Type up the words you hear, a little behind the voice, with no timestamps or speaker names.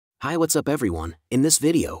Hi, what's up everyone? In this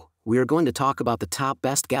video, we are going to talk about the top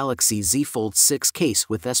best Galaxy Z Fold 6 case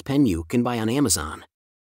with S Pen you can buy on Amazon.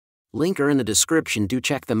 Link are in the description, do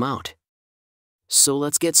check them out. So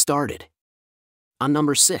let's get started. On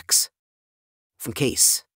number 6. Phone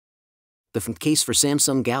case. The phone case for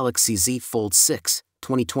Samsung Galaxy Z Fold 6,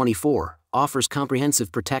 2024, offers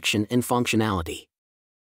comprehensive protection and functionality.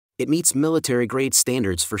 It meets military-grade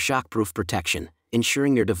standards for shockproof protection,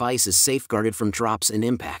 ensuring your device is safeguarded from drops and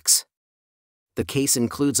impacts. The case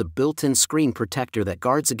includes a built-in screen protector that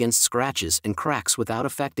guards against scratches and cracks without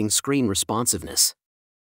affecting screen responsiveness.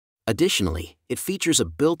 Additionally, it features a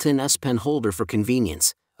built-in S Pen holder for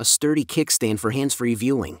convenience, a sturdy kickstand for hands-free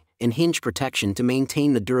viewing, and hinge protection to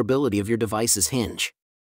maintain the durability of your device's hinge.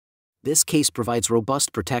 This case provides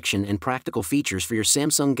robust protection and practical features for your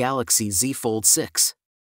Samsung Galaxy Z Fold 6.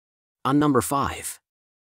 On number 5.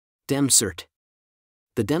 DemCert.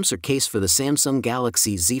 The DemCert case for the Samsung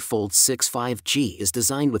Galaxy Z Fold 6 5G is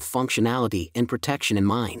designed with functionality and protection in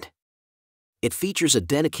mind. It features a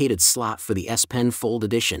dedicated slot for the S Pen Fold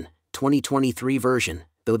Edition, 2023 version,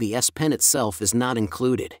 though the S Pen itself is not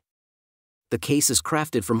included. The case is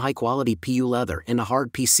crafted from high-quality PU leather and a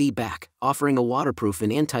hard PC back, offering a waterproof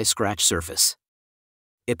and anti-scratch surface.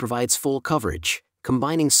 It provides full coverage,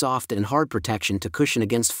 combining soft and hard protection to cushion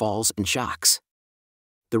against falls and shocks.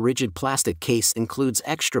 The rigid plastic case includes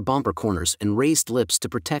extra bumper corners and raised lips to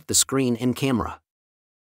protect the screen and camera.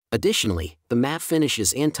 Additionally, the matte finish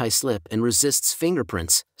is anti-slip and resists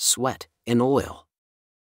fingerprints, sweat, and oil.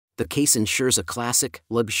 The case ensures a classic,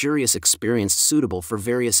 luxurious experience suitable for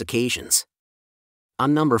various occasions.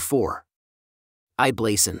 On number 4.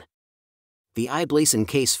 iBlazon. The iBlazon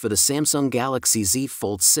case for the Samsung Galaxy Z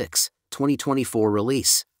Fold 6, 2024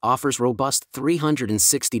 release, offers robust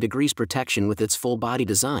 360 degrees protection with its full-body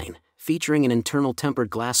design, featuring an internal tempered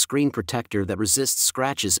glass screen protector that resists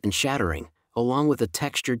scratches and shattering, along with a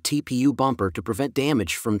textured TPU bumper to prevent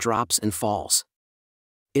damage from drops and falls.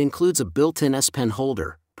 It includes a built-in S Pen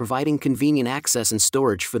holder, providing convenient access and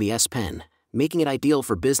storage for the S Pen, making it ideal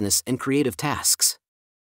for business and creative tasks.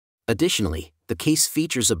 Additionally, the case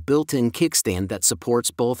features a built-in kickstand that supports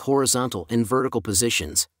both horizontal and vertical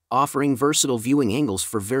positions, offering versatile viewing angles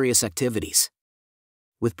for various activities.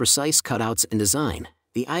 With precise cutouts and design,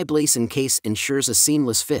 the iBlazon case ensures a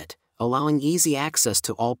seamless fit, allowing easy access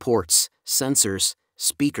to all ports, sensors,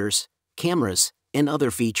 speakers, cameras, and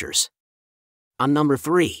other features. On number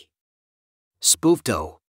 3.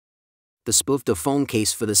 Spoofto. The Spoofto phone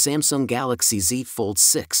case for the Samsung Galaxy Z Fold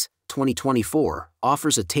 6, 2024,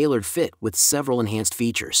 offers a tailored fit with several enhanced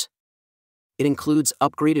features. It includes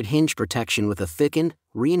upgraded hinge protection with a thickened,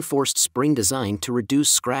 reinforced spring design to reduce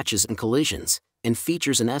scratches and collisions, and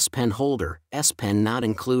features an S Pen holder, S Pen not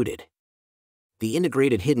included. The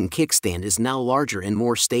integrated hidden kickstand is now larger and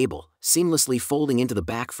more stable, seamlessly folding into the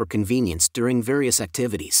back for convenience during various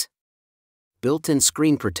activities. Built-in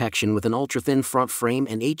screen protection with an ultra-thin front frame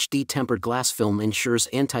and HD tempered glass film ensures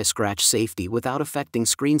anti-scratch safety without affecting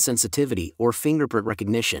screen sensitivity or fingerprint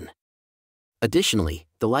recognition. Additionally,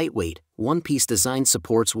 the lightweight, one-piece design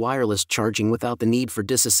supports wireless charging without the need for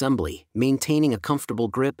disassembly, maintaining a comfortable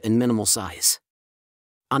grip and minimal size.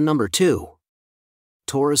 On number 2.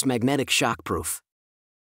 Torres Magnetic Shockproof.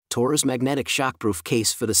 Torres Magnetic Shockproof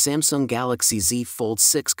case for the Samsung Galaxy Z Fold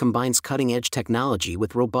 6 combines cutting-edge technology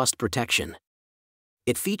with robust protection.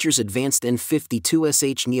 It features advanced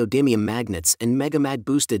N52SH neodymium magnets and MegaMag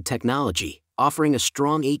boosted technology, offering a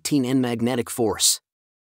strong 18N magnetic force.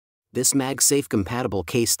 This MagSafe compatible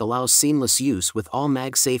case allows seamless use with all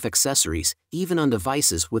MagSafe accessories, even on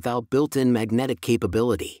devices without built-in magnetic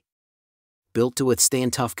capability. Built to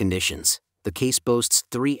withstand tough conditions, the case boasts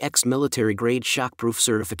 3x military-grade shockproof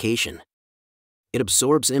certification. It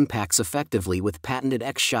absorbs impacts effectively with patented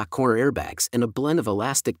X-Shock corner airbags and a blend of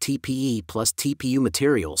elastic TPE plus TPU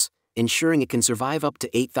materials, ensuring it can survive up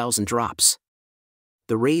to 8,000 drops.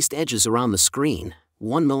 The raised edges around the screen,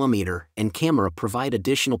 1mm, and camera provide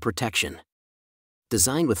additional protection.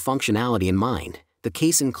 Designed with functionality in mind, the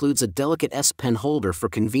case includes a delicate S Pen holder for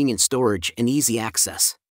convenient storage and easy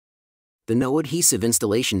access. The no-adhesive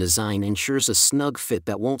installation design ensures a snug fit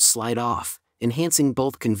that won't slide off, enhancing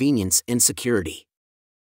both convenience and security.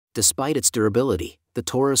 Despite its durability, the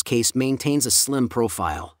Torres case maintains a slim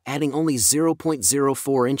profile, adding only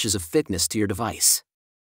 0.04 inches of thickness to your device.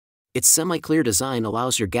 Its semi-clear design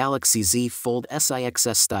allows your Galaxy Z Fold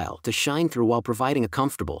SIXS style to shine through while providing a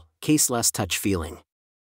comfortable, caseless touch feeling.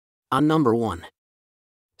 On number 1.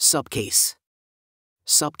 Supcase.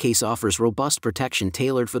 Supcase offers robust protection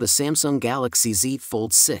tailored for the Samsung Galaxy Z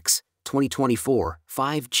Fold 6, 2024,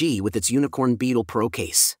 5G with its Unicorn Beetle Pro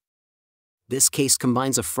case. This case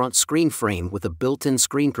combines a front screen frame with a built-in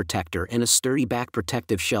screen protector and a sturdy back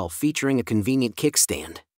protective shell featuring a convenient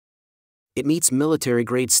kickstand. It meets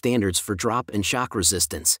military-grade standards for drop and shock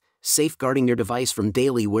resistance, safeguarding your device from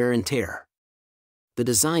daily wear and tear. The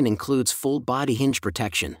design includes full body hinge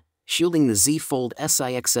protection, shielding the Z Fold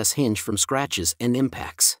SIXS hinge from scratches and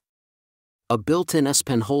impacts. A built-in S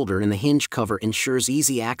Pen holder in the hinge cover ensures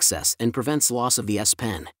easy access and prevents loss of the S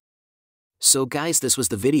Pen. So guys, this was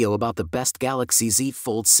the video about the best Galaxy Z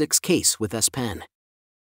Fold 6 case with S Pen.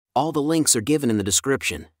 All the links are given in the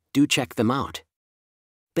description, do check them out.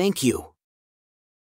 Thank you.